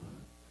up.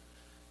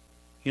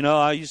 You know,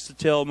 I used to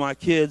tell my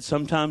kids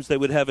sometimes they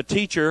would have a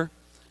teacher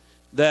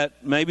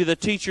that maybe the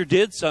teacher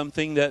did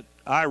something that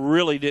I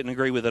really didn't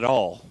agree with at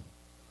all.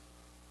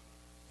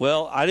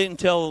 Well, I didn't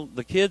tell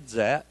the kids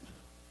that.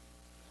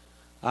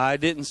 I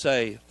didn't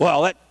say,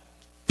 well, that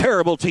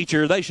terrible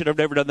teacher, they should have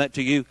never done that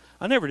to you.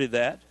 I never did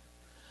that.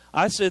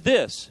 I said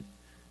this,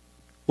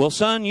 well,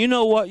 son, you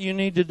know what you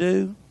need to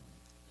do?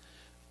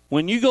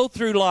 When you go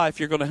through life,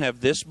 you're going to have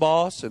this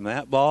boss and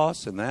that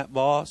boss and that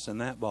boss and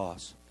that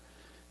boss.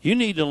 You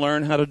need to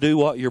learn how to do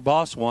what your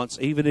boss wants,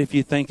 even if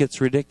you think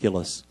it's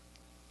ridiculous.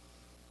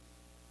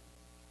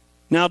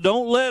 Now,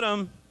 don't let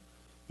them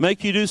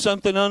make you do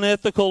something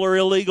unethical or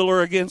illegal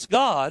or against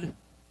God.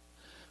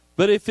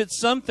 But if it's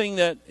something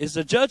that is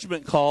a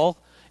judgment call,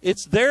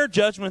 it's their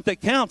judgment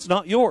that counts,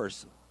 not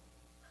yours.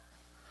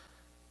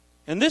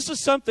 And this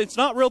is something, it's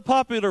not real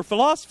popular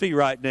philosophy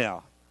right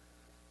now.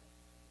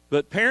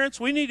 But parents,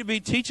 we need to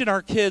be teaching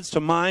our kids to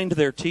mind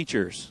their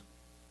teachers.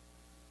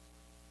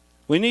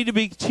 We need to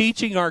be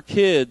teaching our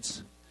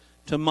kids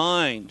to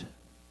mind.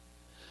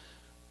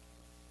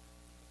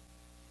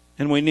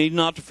 And we need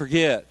not to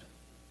forget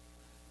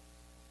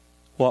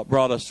what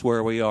brought us to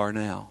where we are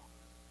now.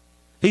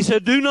 He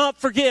said, do not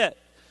forget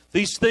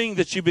these things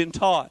that you've been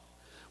taught.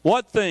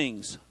 What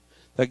things?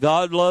 That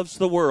God loves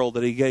the world,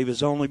 that he gave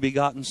his only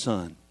begotten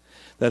Son,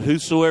 that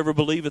whosoever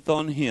believeth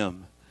on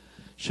him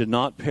should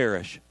not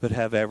perish, but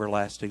have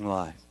everlasting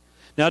life.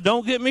 Now,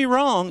 don't get me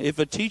wrong. If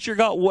a teacher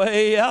got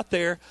way out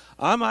there,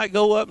 I might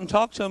go up and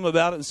talk to him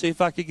about it and see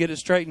if I could get it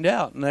straightened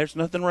out. And there's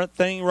nothing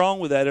wrong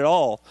with that at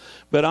all.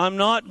 But I'm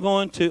not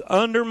going to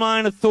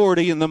undermine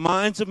authority in the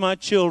minds of my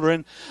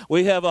children.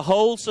 We have a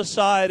whole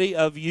society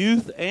of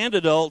youth and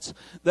adults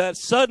that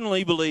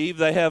suddenly believe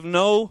they have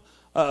no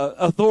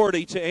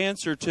authority to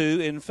answer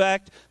to. In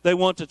fact, they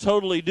want to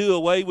totally do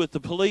away with the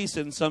police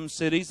in some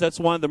cities.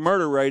 That's why the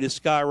murder rate is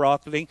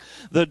skyrocketing.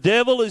 The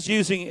devil is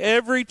using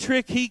every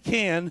trick he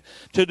can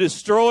to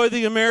destroy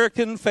the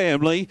American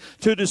family,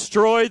 to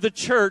destroy the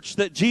church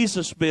that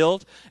Jesus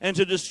built, and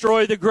to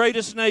destroy the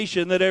greatest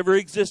nation that ever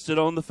existed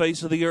on the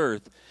face of the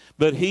earth.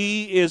 But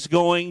he is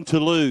going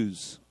to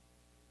lose.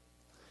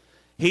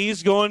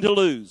 He's going to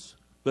lose,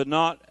 but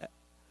not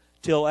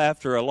till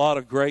after a lot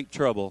of great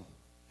trouble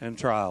and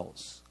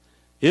trials.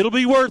 It'll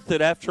be worth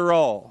it after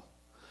all.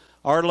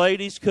 Our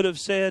ladies could have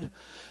said,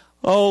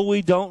 oh,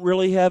 we don't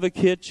really have a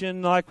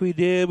kitchen like we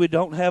did. We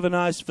don't have a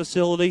nice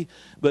facility.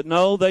 But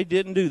no, they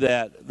didn't do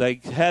that. They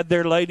had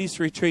their ladies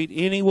retreat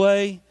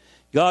anyway.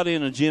 got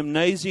in a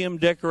gymnasium,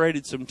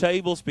 decorated some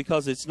tables,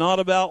 because it's not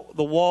about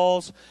the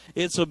walls,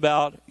 it's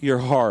about your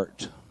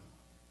heart.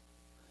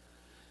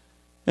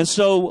 And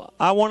so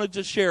I wanted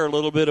to share a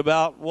little bit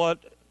about what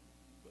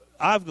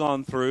I've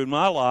gone through in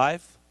my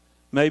life.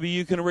 Maybe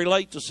you can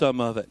relate to some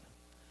of it.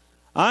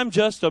 I'm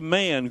just a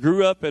man,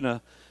 grew up in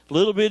a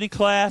little bitty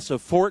class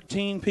of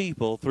 14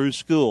 people through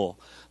school.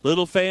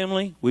 Little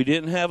family, we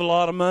didn't have a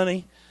lot of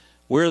money.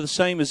 We're the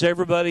same as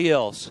everybody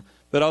else.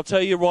 But I'll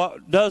tell you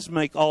what does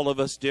make all of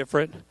us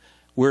different.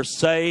 We're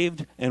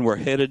saved and we're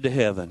headed to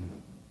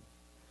heaven.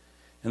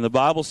 And the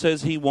Bible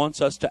says He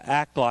wants us to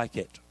act like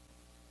it.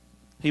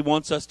 He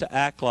wants us to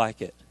act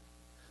like it.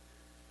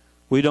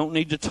 We don't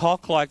need to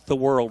talk like the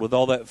world with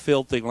all that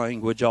filthy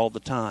language all the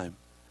time.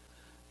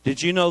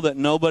 Did you know that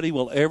nobody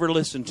will ever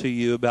listen to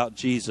you about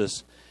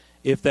Jesus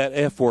if that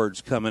F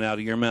word's coming out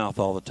of your mouth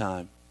all the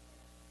time?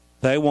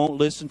 They won't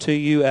listen to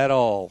you at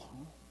all.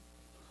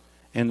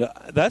 And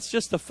that's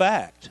just a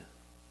fact.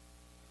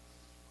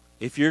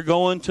 If you're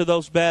going to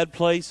those bad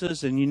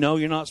places and you know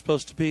you're not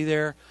supposed to be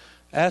there,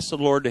 ask the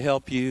Lord to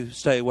help you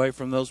stay away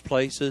from those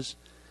places.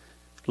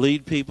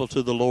 Lead people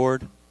to the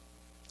Lord.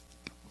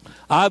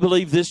 I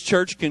believe this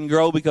church can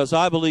grow because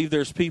I believe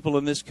there's people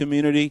in this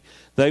community,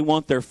 they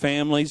want their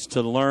families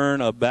to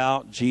learn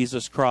about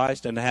Jesus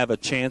Christ and to have a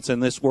chance in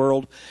this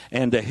world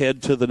and to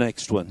head to the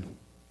next one.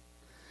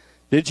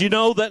 Did you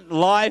know that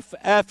life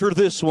after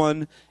this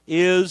one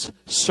is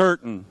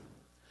certain?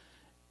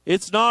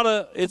 It's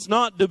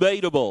not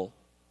debatable.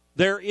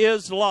 There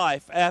is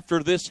life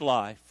after this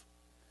life.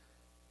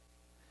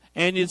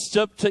 And it's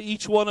up to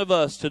each one of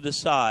us to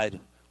decide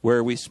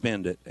where we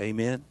spend it.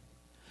 Amen.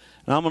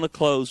 And I'm going to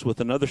close with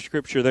another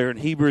scripture there in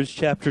Hebrews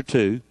chapter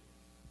 2.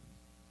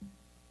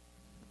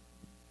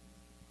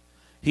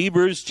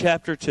 Hebrews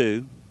chapter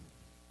 2,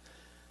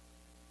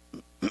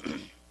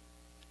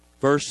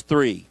 verse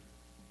 3.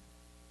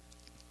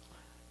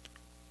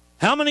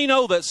 How many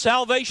know that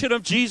salvation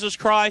of Jesus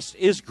Christ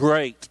is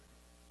great?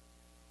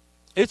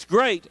 It's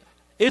great.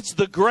 It's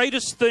the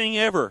greatest thing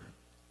ever.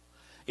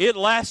 It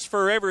lasts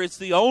forever. It's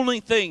the only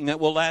thing that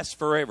will last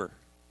forever,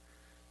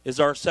 is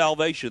our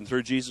salvation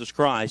through Jesus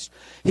Christ.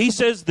 He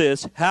says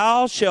this,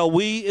 how shall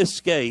we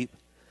escape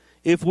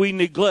if we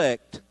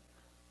neglect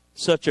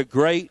such a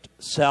great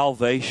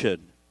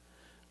salvation,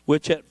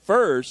 which at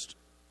first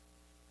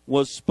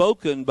was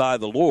spoken by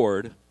the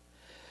Lord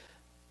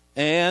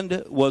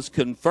and was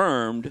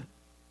confirmed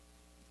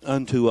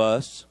unto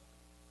us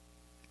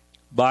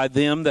by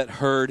them that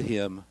heard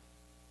Him.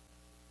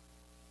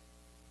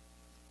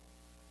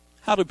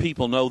 How do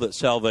people know that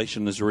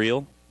salvation is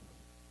real?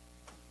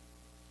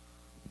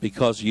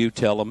 Because you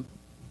tell them.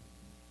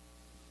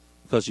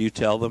 Because you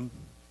tell them.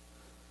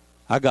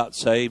 I got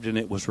saved and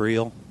it was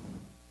real.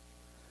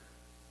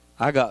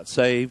 I got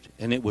saved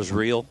and it was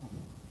real.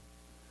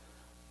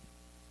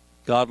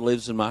 God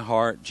lives in my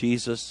heart.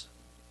 Jesus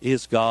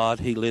is God.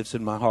 He lives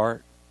in my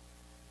heart.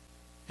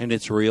 And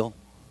it's real.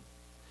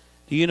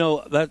 Do you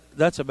know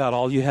that's about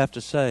all you have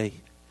to say?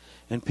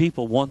 And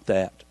people want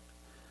that.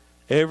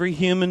 Every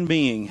human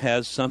being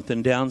has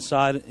something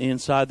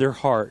inside their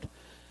heart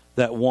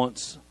that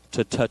wants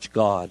to touch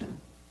God.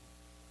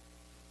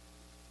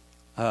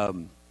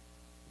 I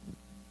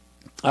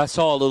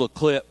saw a little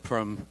clip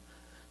from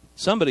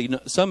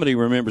somebody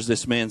remembers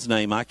this man's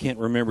name. I can't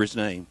remember his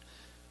name.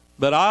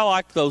 But I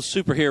like those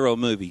superhero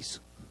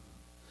movies.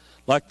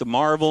 Like the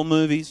Marvel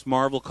movies,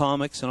 Marvel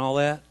comics and all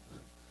that.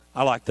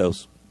 I like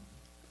those.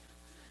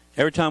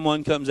 Every time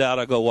one comes out,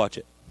 I go watch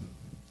it.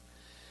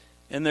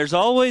 And there's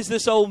always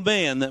this old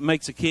man that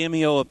makes a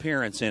cameo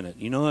appearance in it.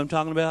 You know what I'm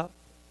talking about?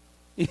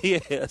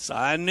 Yes,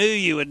 I knew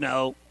you would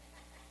know.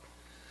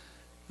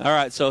 All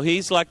right, so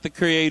he's like the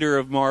creator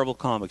of Marvel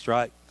Comics,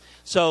 right?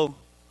 So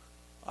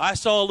I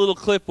saw a little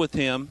clip with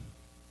him,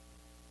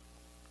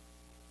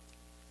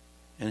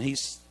 and he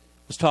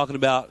was talking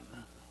about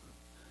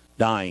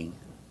dying.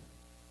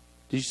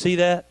 Did you see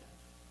that?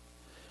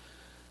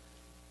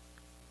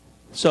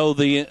 So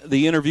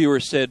the interviewer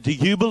said, do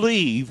you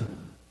believe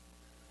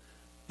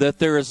that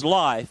there is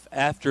life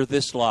after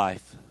this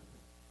life?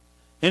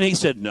 And he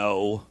said,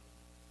 no.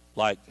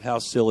 Like, how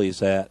silly is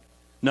that?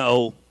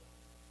 No.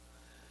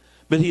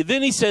 But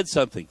then he said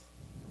something.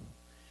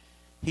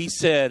 He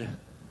said,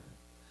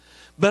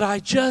 but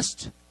I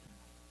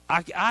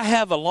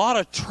have a lot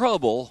of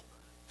trouble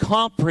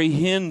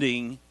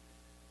comprehending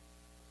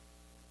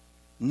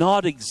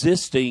not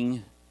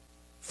existing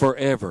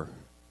forever.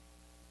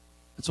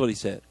 That's what he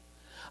said.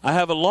 I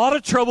have a lot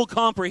of trouble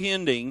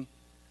comprehending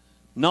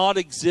not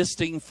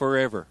existing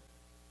forever.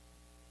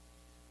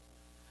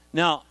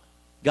 Now,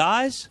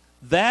 guys,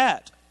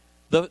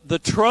 the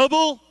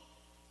trouble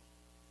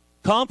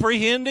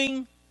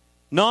comprehending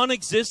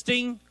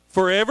non-existing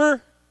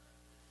forever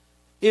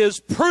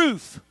is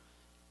proof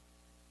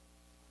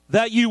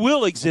that you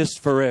will exist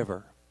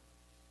forever.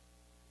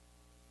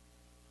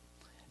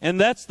 And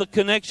that's the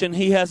connection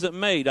he hasn't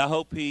made. I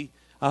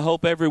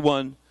hope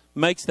everyone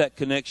makes that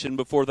connection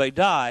before they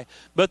die.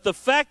 But the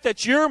fact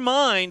that your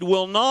mind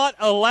will not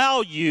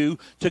allow you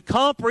to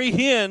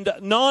comprehend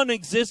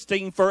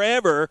non-existing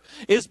forever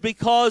is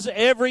because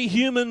every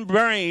human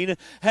brain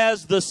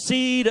has the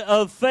seed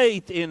of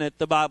faith in it,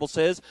 the Bible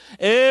says.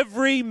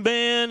 Every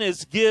man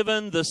is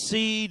given the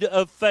seed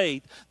of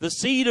faith. The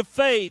seed of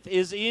faith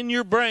is in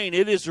your brain.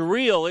 It is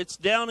real. It's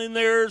down in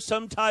there,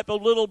 some type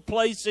of little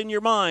place in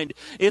your mind.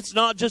 It's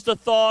not just a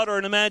thought or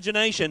an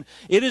imagination.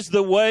 It is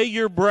the way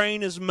your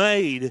brain is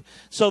made,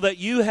 so that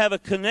you have a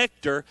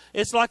connector.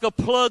 It's like a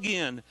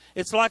plug-in.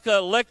 It's like an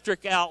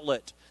electric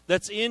outlet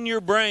that's in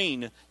your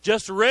brain,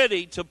 just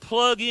ready to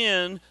plug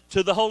in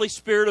to the Holy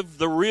Spirit of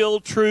the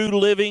real, true,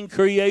 living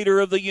Creator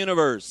of the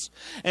universe.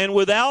 And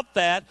without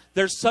that,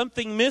 there's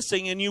something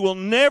missing, and you will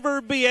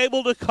never be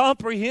able to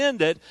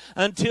comprehend it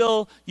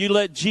until you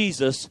let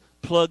Jesus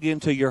plug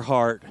into your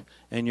heart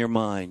and your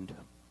mind.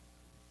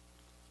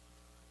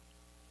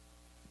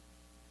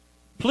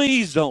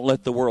 Please don't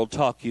let the world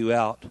talk you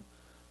out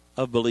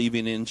of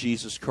believing in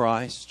Jesus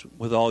Christ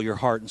with all your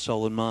heart and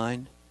soul and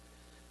mind,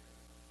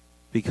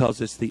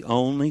 because it's the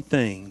only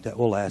thing that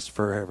will last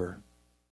forever.